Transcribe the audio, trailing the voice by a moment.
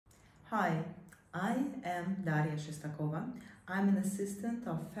Hi, I am Daria Shestakova. I'm an assistant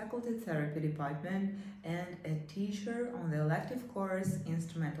of Faculty Therapy Department and a teacher on the elective course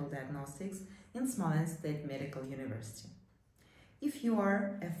Instrumental Diagnostics in Smolensk State Medical University. If you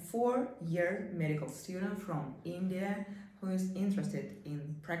are a four-year medical student from India who is interested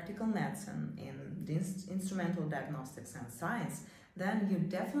in practical medicine, in instrumental diagnostics and science, then you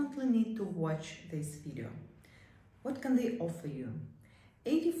definitely need to watch this video. What can they offer you?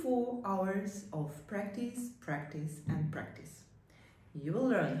 84 hours of practice, practice and practice. You will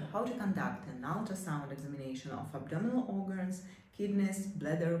learn how to conduct an ultrasound examination of abdominal organs, kidneys,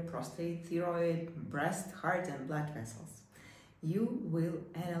 bladder, prostate, thyroid, breast, heart and blood vessels. You will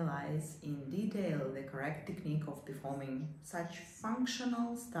analyze in detail the correct technique of performing such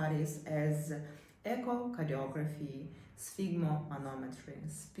functional studies as echocardiography, sphygmomanometry,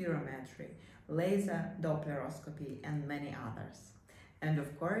 spirometry, laser doppleroscopy and many others. And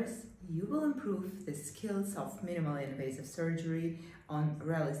of course, you will improve the skills of minimally invasive surgery on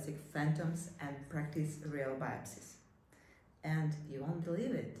realistic phantoms and practice real biopsies. And you won't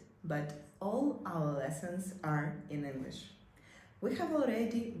believe it, but all our lessons are in English. We have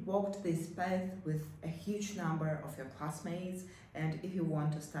already walked this path with a huge number of your classmates, and if you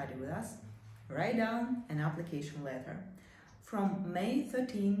want to study with us, write down an application letter. From May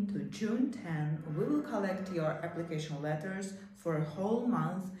 13 to June 10, we will collect your application letters for a whole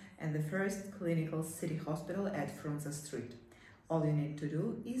month at the first clinical city hospital at Frunze Street. All you need to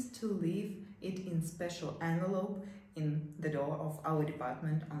do is to leave it in special envelope in the door of our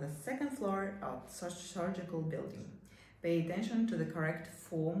department on the second floor of such surgical building. Pay attention to the correct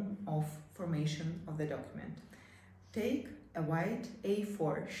form of formation of the document. Take a white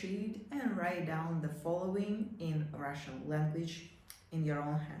A4 sheet and write down the following in Russian language in your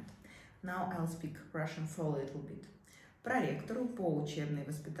own hand. Now I'll speak Russian for a little bit. Проректору по учебной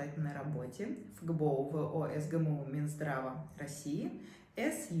воспитательной работе ФГБО ВО СГМУ Минздрава России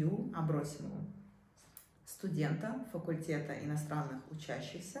С.Ю. Абросимову, студента факультета иностранных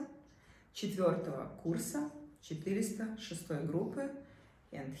учащихся 4-го курса 406 группы.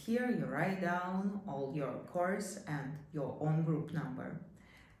 And here you write down all your course and your own group number.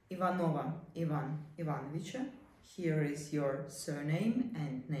 Ivanova Ivan Ivanovича, here is your surname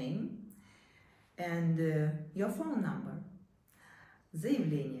and name, and your phone number.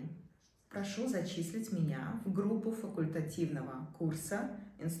 Заявление. Прошу зачислить меня в группу факультативного курса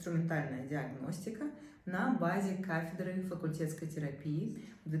 «Инструментальная диагностика» на базе кафедры факультетской терапии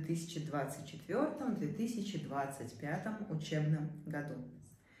в 2024-2025 учебном году.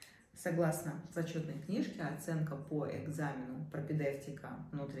 Согласно зачетной книжке, оценка по экзамену пропедевтика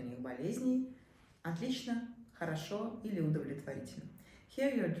внутренних болезней отлично, хорошо или удовлетворительно.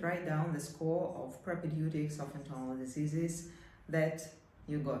 Here you write down the score of propedeutics of internal diseases that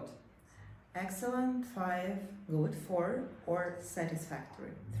you got. Excellent, 5, good, 4, or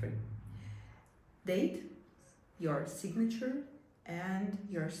satisfactory, 3. Date, your signature, and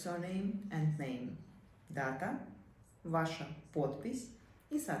your surname and name. Дата, ваша подпись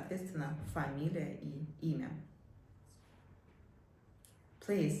и, соответственно, фамилия и имя.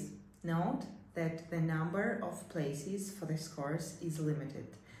 Please note that the number of places for this course is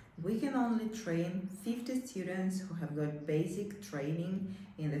limited. We can only train 50 students who have got basic training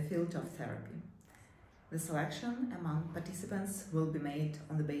in the field of therapy. The selection among participants will be made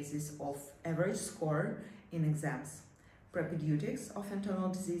on the basis of average score in exams. Propedeutics of internal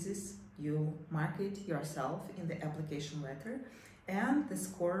diseases, you mark it yourself in the application letter, and the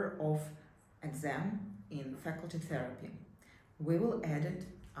score of exam in faculty therapy. We will add it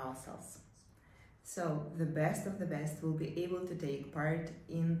ourselves. So the best of the best will be able to take part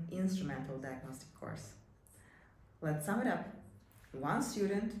in instrumental diagnostic course. Let's sum it up. One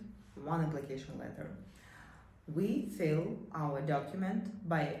student, one application letter. We fill our document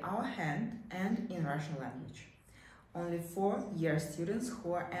by our hand and in Russian language. Only 4-year students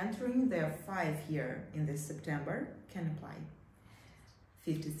who are entering their 5th year in this September can apply.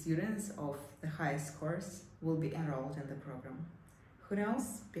 50 students of the highest course will be enrolled in the program. Who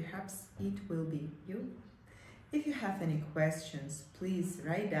knows, perhaps it will be you. If you have any questions, please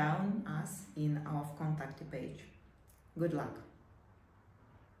write down us in our contact page. Good luck!